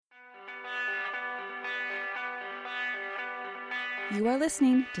You are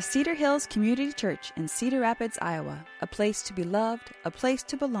listening to Cedar Hills Community Church in Cedar Rapids, Iowa, a place to be loved, a place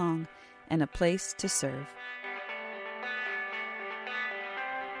to belong, and a place to serve.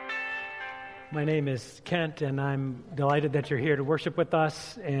 My name is Kent, and I'm delighted that you're here to worship with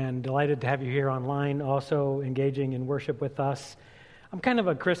us, and delighted to have you here online also engaging in worship with us. I'm kind of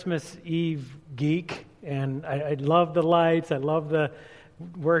a Christmas Eve geek, and I love the lights, I love the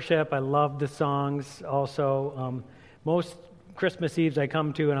worship, I love the songs also. Most Christmas Eves I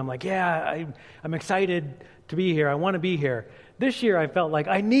come to and I'm like, I'm excited to be here. I want to be here. This year I felt like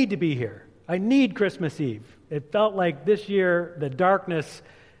I need to be here. I need Christmas Eve. It felt like this year the darkness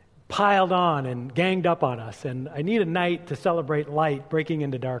piled on and ganged up on us, and I need a night to celebrate light breaking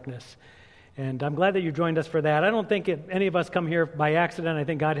into darkness. And I'm glad that you joined us for that. I don't think any of us come here by accident. I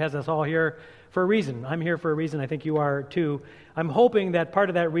think God has us all here for a reason. I'm here for a reason. I think you are too. I'm hoping that part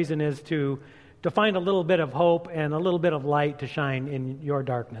of that reason is to find a little bit of hope and a little bit of light to shine in your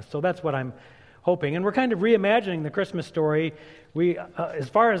darkness. So that's what I'm hoping. And we're kind of reimagining the Christmas story. We, as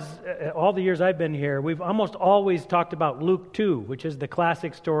far as all the years I've been here, we've almost always talked about Luke 2, which is the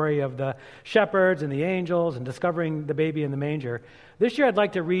classic story of the shepherds and the angels and discovering the baby in the manger. This year I'd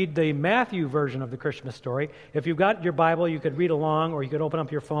like to read the Matthew version of the Christmas story. If you've got your Bible, you could read along, or you could open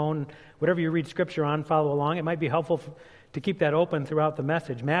up your phone, whatever you read Scripture on, follow along. It might be helpful to keep that open throughout the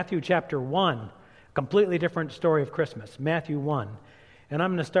message. Matthew chapter 1, completely different story of Christmas. Matthew 1. And I'm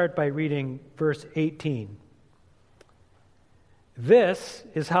going to start by reading verse 18. This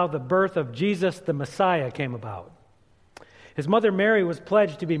is how the birth of Jesus the Messiah came about. His mother Mary was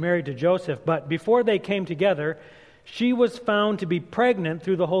pledged to be married to Joseph, but before they came together, she was found to be pregnant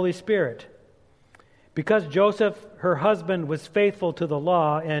through the Holy Spirit. Because Joseph, her husband, was faithful to the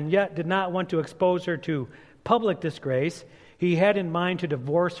law and yet did not want to expose her to public disgrace, he had in mind to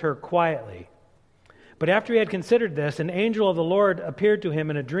divorce her quietly. But after he had considered this, an angel of the Lord appeared to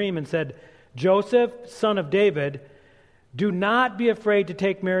him in a dream and said, "Joseph, son of David, do not be afraid to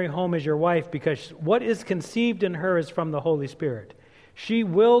take Mary home as your wife, because what is conceived in her is from the Holy Spirit. She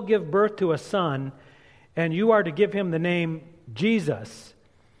will give birth to a son, and you are to give him the name Jesus,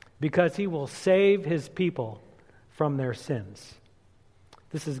 because he will save his people from their sins."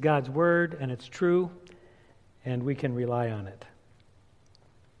 This is God's word, and it's true, and we can rely on it.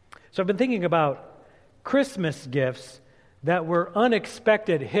 So I've been thinking about Christmas gifts that were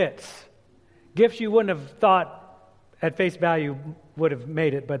unexpected hits. Gifts you wouldn't have thought at face value would have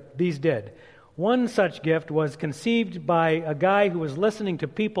made it, but these did. One such gift was conceived by a guy who was listening to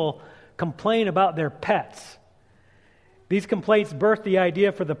people complain about their pets. These complaints birthed the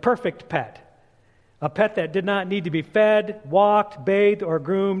idea for the perfect pet. A pet that did not need to be fed, walked, bathed, or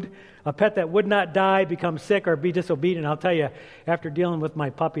groomed. A pet that would not die, become sick, or be disobedient. I'll tell you, after dealing with my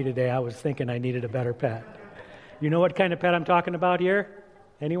puppy today, I was thinking I needed a better pet. You know what kind of pet I'm talking about here?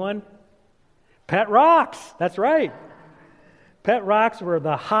 Anyone? Pet rocks. That's right. Pet rocks were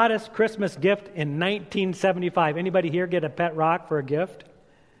the hottest Christmas gift in 1975. Anybody here get a pet rock for a gift?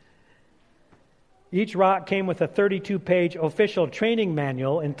 Each rock came with a 32-page official training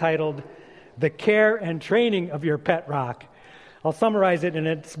manual entitled "The Care and Training of Your Pet Rock." I'll summarize it, and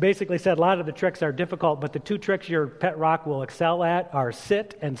it's basically said a lot of the tricks are difficult, but the two tricks your pet rock will excel at are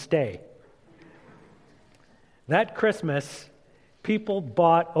sit and stay. That Christmas, people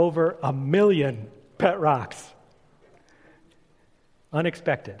bought over 1 million pet rocks.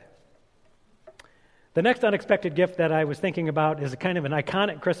 Unexpected. The next unexpected gift that I was thinking about is a kind of an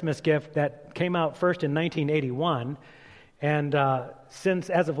iconic Christmas gift that came out first in 1981, and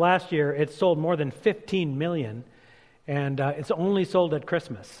since, as of last year, it's sold more than 15 million, and it's only sold at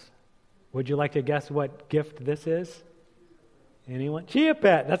Christmas. Would you like to guess what gift this is? Anyone? Chia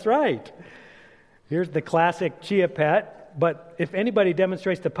Pet, that's right. Here's the classic Chia Pet, but if anybody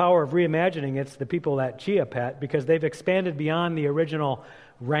demonstrates the power of reimagining, it's the people at Chia Pet, because they've expanded beyond the original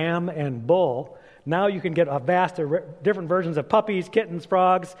ram and bull. Now you can get a vast different versions of puppies, kittens,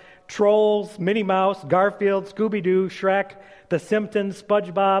 frogs, trolls, Minnie Mouse, Garfield, Scooby-Doo, Shrek, The Simpsons,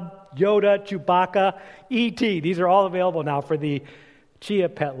 SpongeBob, Yoda, Chewbacca, E.T. These are all available now for the Chia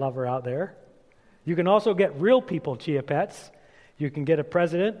Pet lover out there. You can also get real people Chia Pets. You can get a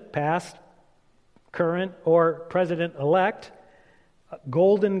president, past, current, or president-elect,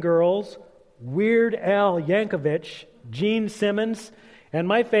 Golden Girls, Weird Al Yankovic, Gene Simmons, and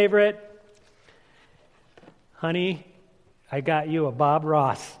my favorite, honey, I got you a Bob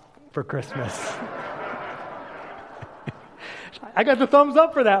Ross for Christmas. I got the thumbs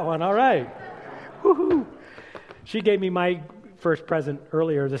up for that one. All right. Woo-hoo. She gave me my first present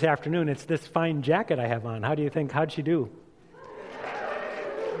earlier this afternoon. It's this fine jacket I have on. How do you think? How'd she do?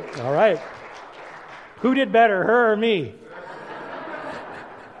 All right. Who did better, her or me?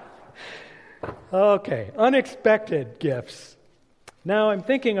 Okay, unexpected gifts. Now I'm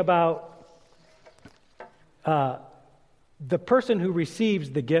thinking about the person who receives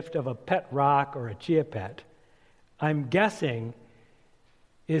the gift of a pet rock or a chia pet, I'm guessing,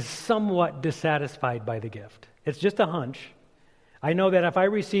 is somewhat dissatisfied by the gift. It's just a hunch. I know that if I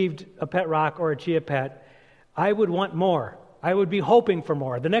received a pet rock or a chia pet, I would want more. I would be hoping for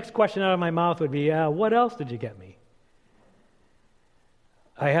more. The next question out of my mouth would be, what else did you get me?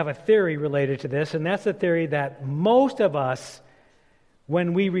 I have a theory related to this, and that's the theory that most of us,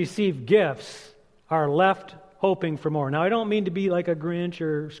 when we receive gifts, are left hoping for more. Now, I don't mean to be like a Grinch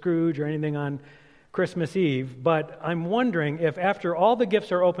or Scrooge or anything on Christmas Eve, but I'm wondering if after all the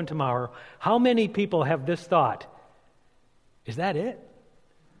gifts are open tomorrow, how many people have this thought, is that it?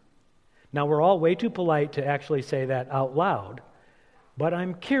 Now, we're all way too polite to actually say that out loud, but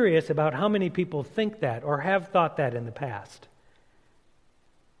I'm curious about how many people think that or have thought that in the past.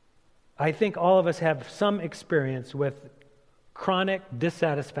 I think all of us have some experience with chronic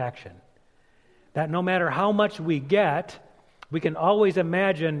dissatisfaction, that no matter how much we get, we can always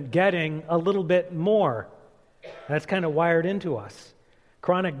imagine getting a little bit more. That's kind of wired into us.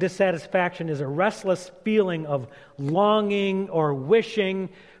 Chronic dissatisfaction is a restless feeling of longing or wishing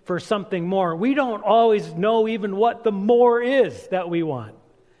for something more. We don't always know even what the more is that we want.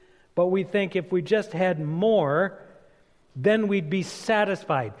 But we think if we just had more, then we'd be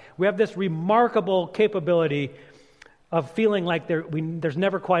satisfied. We have this remarkable capability of feeling like there's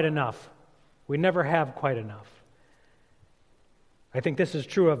never quite enough. We never have quite enough. I think this is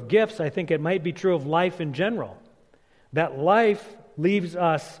true of gifts. I think it might be true of life in general. That life leaves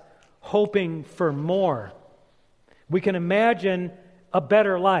us hoping for more. We can imagine a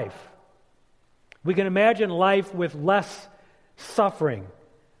better life. We can imagine life with less suffering,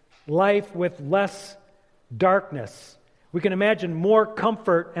 life with less darkness. We can imagine more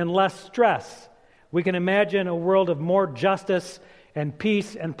comfort and less stress. We can imagine a world of more justice and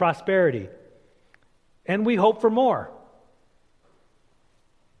peace and prosperity. And we hope for more.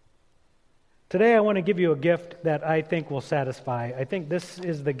 Today I want to give you a gift that I think will satisfy. I think this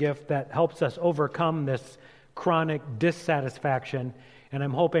is the gift that helps us overcome this chronic dissatisfaction, and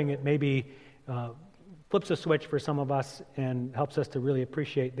I'm hoping it maybe flips a switch for some of us and helps us to really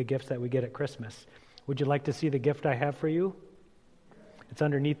appreciate the gifts that we get at Christmas. Would you like to see the gift I have for you? It's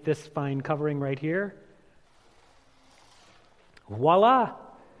underneath this fine covering right here. Voila!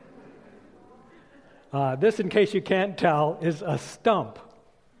 This, in case you can't tell, is a stump.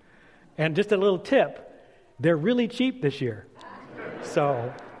 And just a little tip, they're really cheap this year.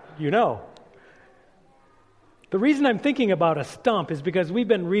 So, you know. The reason I'm thinking about a stump is because we've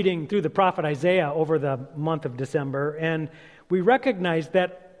been reading through the prophet Isaiah over the month of December, and we recognize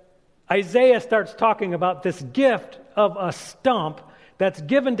that Isaiah starts talking about this gift of a stump that's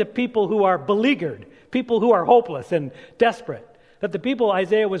given to people who are beleaguered, people who are hopeless and desperate. That the people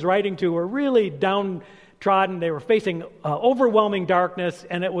Isaiah was writing to were really downtrodden. They were facing overwhelming darkness,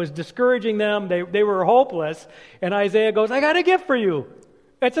 and it was discouraging them. They were hopeless. And Isaiah goes, I got a gift for you.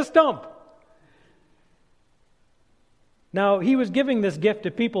 It's a stump. Now, he was giving this gift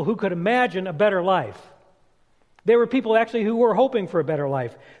to people who could imagine a better life. There were people actually who were hoping for a better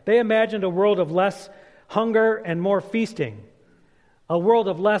life. They imagined a world of less hunger and more feasting, a world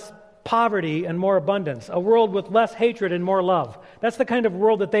of less poverty and more abundance, a world with less hatred and more love. That's the kind of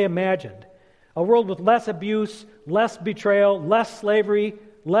world that they imagined. A world with less abuse, less betrayal, less slavery,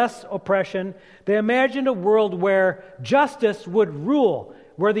 less oppression. They imagined a world where justice would rule,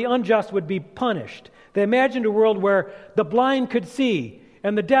 where the unjust would be punished. They imagined a world where the blind could see,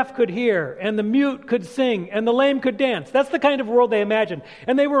 and the deaf could hear, and the mute could sing, and the lame could dance. That's the kind of world they imagined.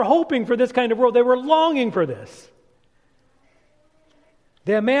 And they were hoping for this kind of world. They were longing for this.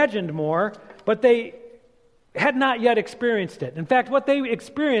 They imagined more, but they had not yet experienced it. In fact, what they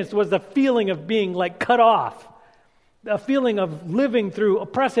experienced was the feeling of being like cut off, a feeling of living through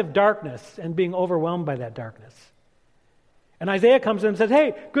oppressive darkness and being overwhelmed by that darkness. And Isaiah comes in and says,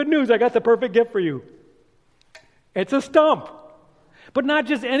 hey, good news, I got the perfect gift for you. It's a stump. But not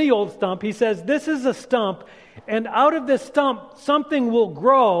just any old stump. He says, this is a stump, and out of this stump, something will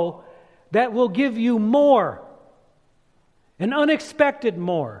grow that will give you more, an unexpected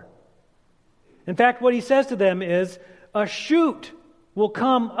more. In fact, what he says to them is, a shoot will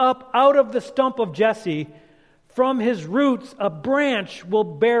come up out of the stump of Jesse. From his roots, a branch will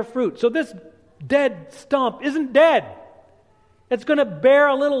bear fruit. So this dead stump isn't dead. It's going to bear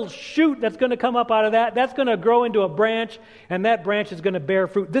a little shoot that's going to come up out of that. That's going to grow into a branch, and that branch is going to bear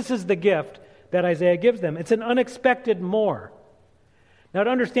fruit. This is the gift that Isaiah gives them. It's an unexpected more. Now, to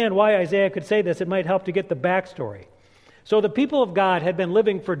understand why Isaiah could say this, it might help to get the backstory. So the people of God had been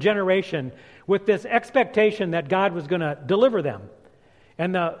living for generation with this expectation that God was going to deliver them.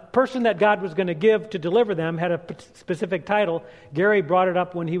 And the person that God was going to give to deliver them had a specific title. Gary brought it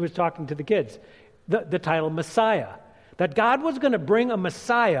up when he was talking to the kids. The title Messiah. That God was going to bring a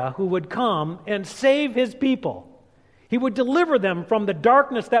Messiah who would come and save his people. He would deliver them from the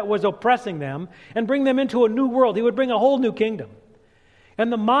darkness that was oppressing them and bring them into a new world. He would bring a whole new kingdom.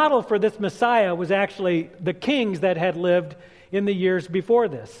 And the model for this Messiah was actually the kings that had lived in the years before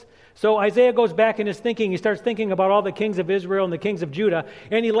this. So Isaiah goes back in his thinking. He starts thinking about all the kings of Israel and the kings of Judah,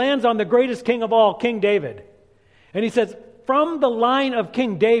 and he lands on the greatest king of all, King David. And he says, from the line of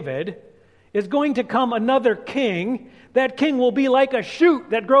King David is going to come another king. That king will be like a shoot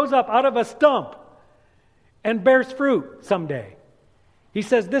that grows up out of a stump and bears fruit someday. He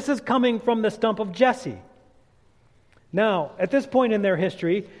says this is coming from the stump of Jesse. Now, at this point in their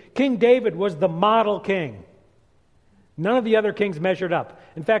history, King David was the model king. None of the other kings measured up.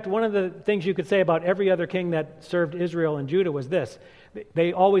 In fact, one of the things you could say about every other king that served Israel and Judah was this: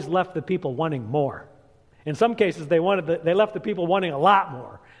 they always left the people wanting more. In some cases, they left the people wanting a lot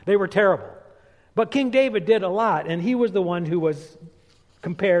more. They were terrible. But King David did a lot, and he was the one who was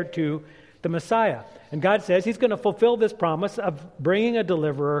compared to the Messiah. And God says he's going to fulfill this promise of bringing a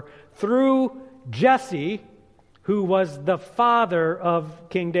deliverer through Jesse, who was the father of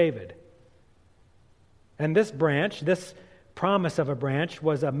King David. And this branch, this promise of a branch,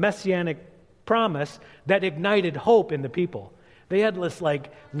 was a messianic promise that ignited hope in the people. They had this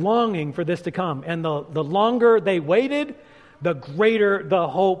longing for this to come. And the longer they waited, the greater the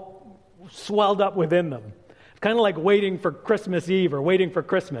hope swelled up within them. It's kind of like waiting for Christmas Eve or waiting for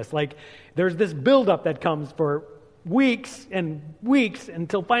Christmas. There's this buildup that comes for weeks and weeks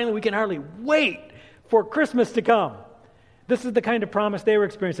until finally we can hardly wait for Christmas to come. This is the kind of promise they were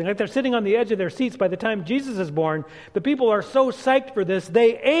experiencing. They're sitting on the edge of their seats by the time Jesus is born. The people are so psyched for this,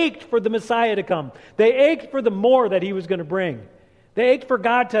 they ached for the Messiah to come. They ached for the more that he was going to bring. They ached for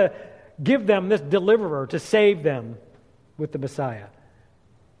God to give them this deliverer to save them with the Messiah.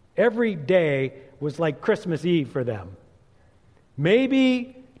 Every day was like Christmas Eve for them.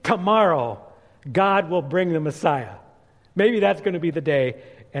 Maybe tomorrow God will bring the Messiah. Maybe that's going to be the day,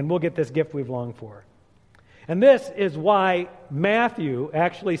 and we'll get this gift we've longed for. And this is why Matthew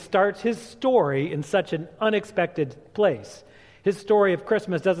actually starts his story in such an unexpected place. His story of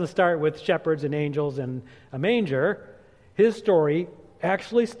Christmas doesn't start with shepherds and angels and a manger. His story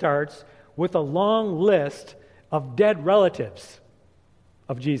actually starts with a long list of dead relatives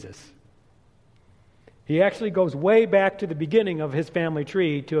of Jesus. He actually goes way back to the beginning of his family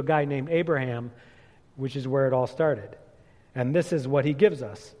tree to a guy named Abraham, which is where it all started. And this is what he gives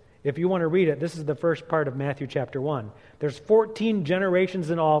us. If you want to read it, this is the first part of Matthew chapter 1. There's 14 generations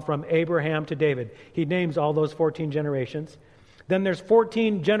in all from Abraham to David. He names all those 14 generations. Then there's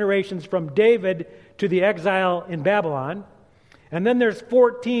 14 generations from David to the exile in Babylon. And then there's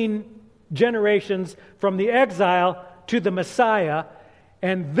 14 generations from the exile to the Messiah.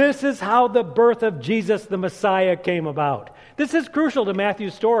 And this is how the birth of Jesus the Messiah came about. This is crucial to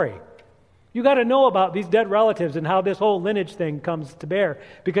Matthew's story. You got to know about these dead relatives and how this whole lineage thing comes to bear,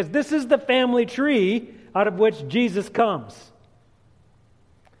 because this is the family tree out of which Jesus comes.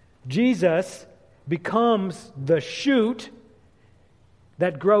 Jesus becomes the shoot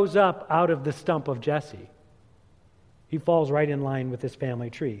that grows up out of the stump of Jesse. He falls right in line with this family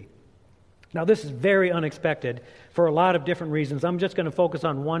tree. Now, this is very unexpected for a lot of different reasons. I'm just going to focus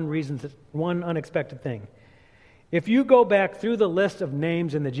on one unexpected thing. If you go back through the list of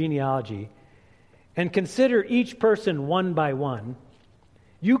names in the genealogy and consider each person one by one,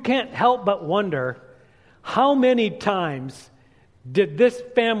 you can't help but wonder, how many times did this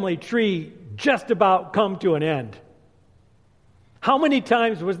family tree just about come to an end? How many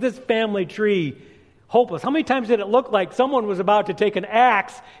times was this family tree hopeless? How many times did it look like someone was about to take an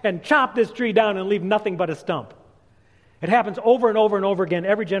axe and chop this tree down and leave nothing but a stump? It happens over and over and over again.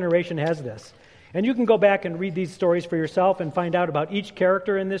 Every generation has this. And you can go back and read these stories for yourself and find out about each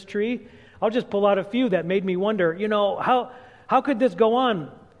character in this tree. I'll just pull out a few that made me wonder, how could this go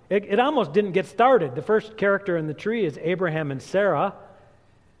on? It almost didn't get started. The first character in the tree is Abraham and Sarah.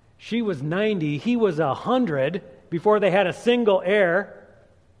 She was 90. He was 100 before they had a single heir,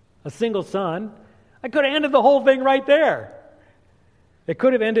 a single son. I could have ended the whole thing right there. It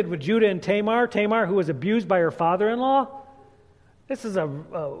could have ended with Judah and Tamar, who was abused by her father-in-law. This is a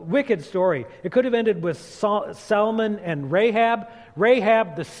wicked story. It could have ended with Solomon and Rahab.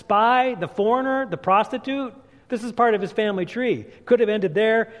 Rahab, the spy, the foreigner, the prostitute. This is part of his family tree. Could have ended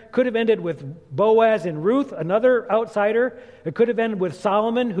there. Could have ended with Boaz and Ruth, another outsider. It could have ended with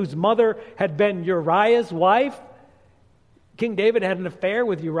Solomon, whose mother had been Uriah's wife. King David had an affair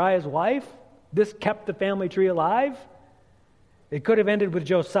with Uriah's wife. This kept the family tree alive. It could have ended with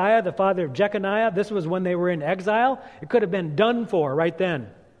Josiah, the father of Jeconiah. This was when they were in exile. It could have been done for right then.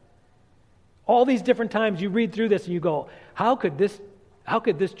 All these different times you read through this and you go, how could this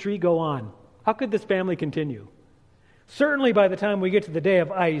tree go on? How could this family continue? Certainly by the time we get to the day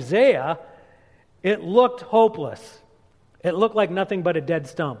of Isaiah, it looked hopeless. It looked like nothing but a dead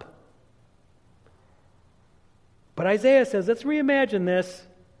stump. But Isaiah says, let's reimagine this.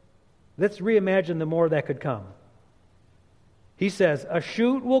 Let's reimagine the more that could come. He says, a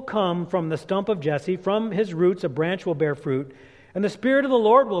shoot will come from the stump of Jesse. From his roots a branch will bear fruit, and the Spirit of the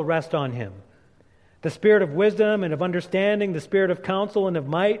Lord will rest on him. The Spirit of wisdom and of understanding, the Spirit of counsel and of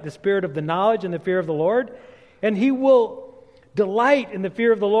might, the Spirit of the knowledge and the fear of the Lord. And he will delight in the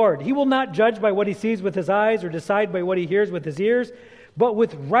fear of the Lord. He will not judge by what he sees with his eyes or decide by what he hears with his ears, but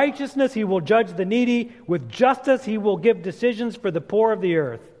with righteousness he will judge the needy. With justice he will give decisions for the poor of the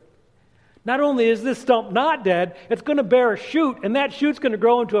earth. Not only is this stump not dead, it's going to bear a shoot, and that shoot's going to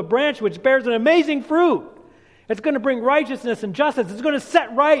grow into a branch which bears an amazing fruit. It's going to bring righteousness and justice. It's going to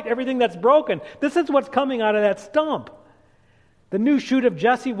set right everything that's broken. This is what's coming out of that stump. The new shoot of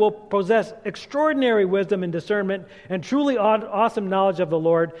Jesse will possess extraordinary wisdom and discernment and truly awesome knowledge of the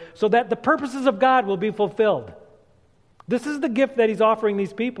Lord, so that the purposes of God will be fulfilled. This is the gift that he's offering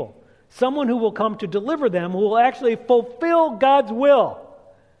these people. Someone who will come to deliver them, who will actually fulfill God's will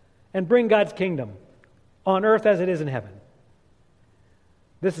and bring God's kingdom on earth as it is in heaven.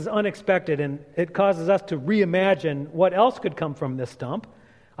 This is unexpected, and it causes us to reimagine what else could come from this stump.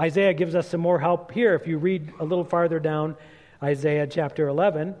 Isaiah gives us some more help here. If you read a little farther down, Isaiah chapter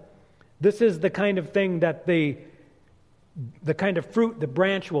 11, this is the kind of thing that the kind of fruit the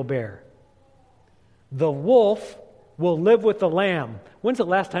branch will bear. The wolf will live with the lamb. When's the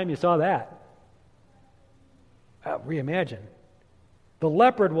last time you saw that? Reimagine. The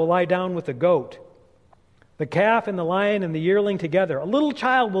leopard will lie down with the goat. The calf and the lion and the yearling together. A little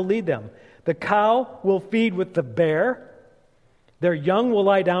child will lead them. The cow will feed with the bear. Their young will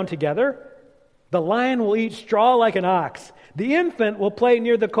lie down together. The lion will eat straw like an ox. The infant will play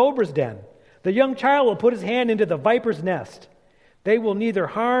near the cobra's den. The young child will put his hand into the viper's nest. They will neither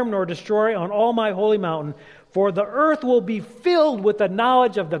harm nor destroy on all my holy mountain, for the earth will be filled with the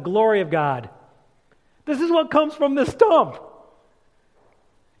knowledge of the glory of God. This is what comes from this stump.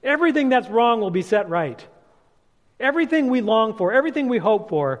 Everything that's wrong will be set right. Everything we long for, everything we hope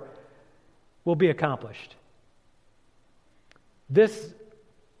for will be accomplished. This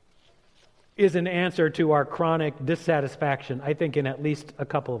is an answer to our chronic dissatisfaction, I think, in at least a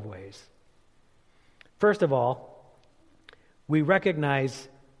couple of ways. First of all, we recognize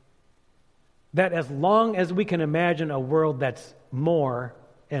that as long as we can imagine a world that's more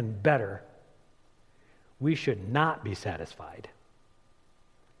and better, we should not be satisfied.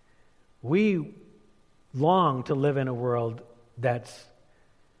 We long to live in a world that's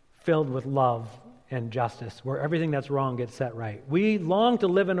filled with love and justice, where everything that's wrong gets set right. We long to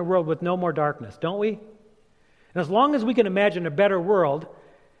live in a world with no more darkness, don't we? And as long as we can imagine a better world,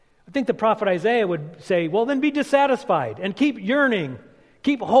 I think the prophet Isaiah would say, well, then be dissatisfied and keep yearning,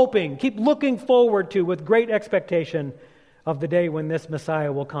 keep hoping, keep looking forward to with great expectation of the day when this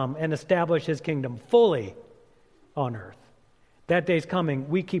Messiah will come and establish his kingdom fully on earth. That day's coming.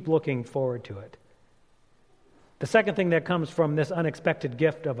 We keep looking forward to it. The second thing that comes from this unexpected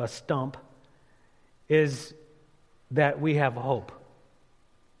gift of a stump is that we have hope.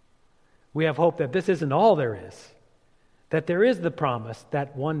 We have hope that this isn't all there is, that there is the promise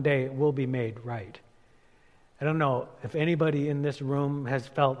that one day it will be made right. I don't know if anybody in this room has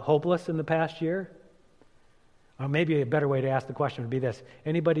felt hopeless in the past year. Or maybe a better way to ask the question would be this: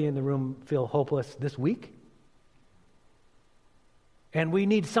 anybody in the room feel hopeless this week? And we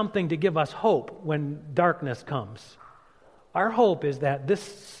need something to give us hope when darkness comes. Our hope is that this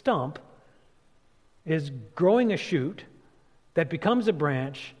stump is growing a shoot that becomes a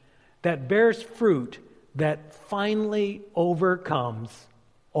branch that bears fruit that finally overcomes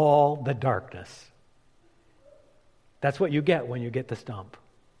all the darkness. That's what you get when you get the stump.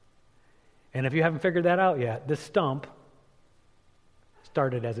 And if you haven't figured that out yet, this stump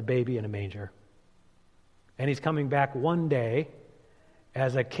started as a baby in a manger. And he's coming back one day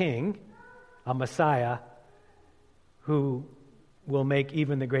as a king, a Messiah, who will make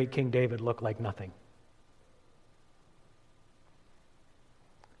even the great King David look like nothing.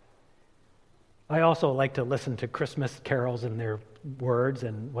 I also like to listen to Christmas carols and their words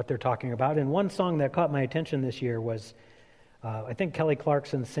and what they're talking about. And one song that caught my attention this year was, I think Kelly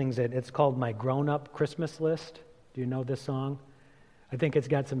Clarkson sings it. It's called My Grown-Up Christmas List. Do you know this song? I think it's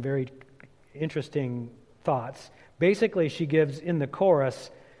got some very interesting thoughts. Basically, she gives in the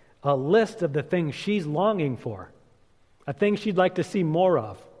chorus a list of the things she's longing for, a thing she'd like to see more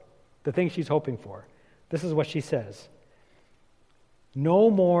of, the things she's hoping for. This is what she says.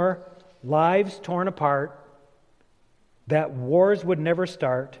 No more lives torn apart, that wars would never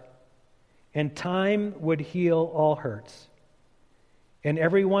start, and time would heal all hurts, and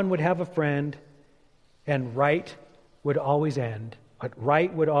everyone would have a friend, and right would always end, but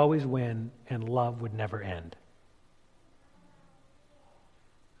right would always win, and love would never end.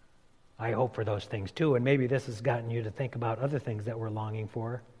 I hope for those things too, and maybe this has gotten you to think about other things that we're longing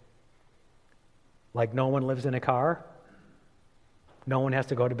for. Like no one lives in a car, no one has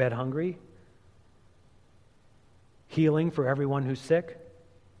to go to bed hungry, healing for everyone who's sick,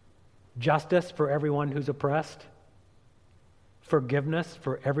 justice for everyone who's oppressed, forgiveness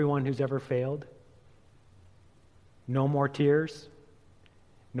for everyone who's ever failed, no more tears,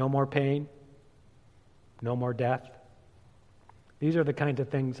 no more pain, no more death. These are the kinds of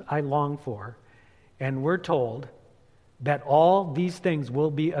things I long for, and we're told that all these things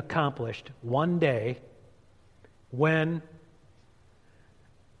will be accomplished one day when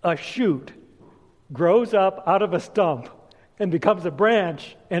a shoot grows up out of a stump and becomes a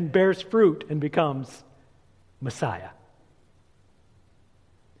branch and bears fruit and becomes Messiah.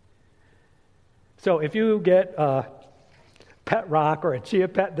 So if you get a pet rock or a chia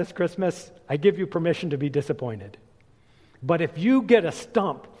pet this Christmas, I give you permission to be disappointed. But if you get a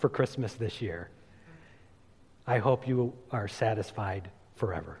stump for Christmas this year, I hope you are satisfied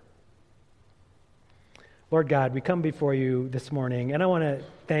forever. Lord God, we come before you this morning, and I want to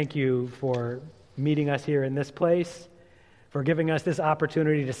thank you for meeting us here in this place, for giving us this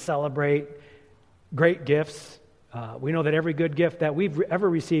opportunity to celebrate great gifts. We know that every good gift that we've ever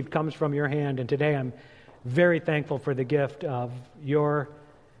received comes from your hand, and today I'm very thankful for the gift of your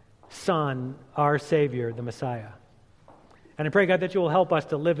Son, our Savior, the Messiah. And I pray, God, that you will help us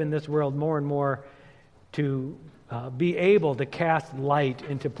to live in this world more and more to be able to cast light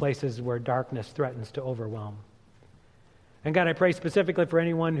into places where darkness threatens to overwhelm. And God, I pray specifically for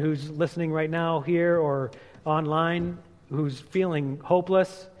anyone who's listening right now here or online who's feeling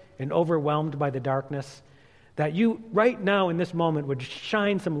hopeless and overwhelmed by the darkness, that you right now in this moment would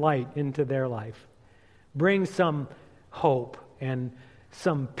shine some light into their life. Bring some hope and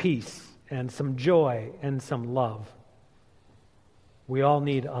some peace and some joy and some love. We all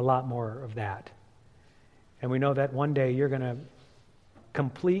need a lot more of that. And we know that one day you're going to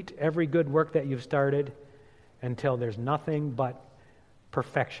complete every good work that you've started until there's nothing but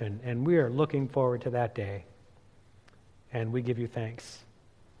perfection. And we are looking forward to that day. And we give you thanks.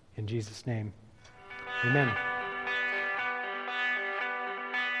 In Jesus' name, amen.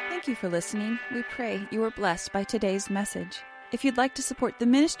 Thank you for listening. We pray you were blessed by today's message. If you'd like to support the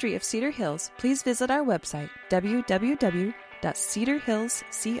ministry of Cedar Hills, please visit our website,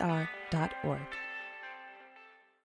 www.cedarhillscr.org.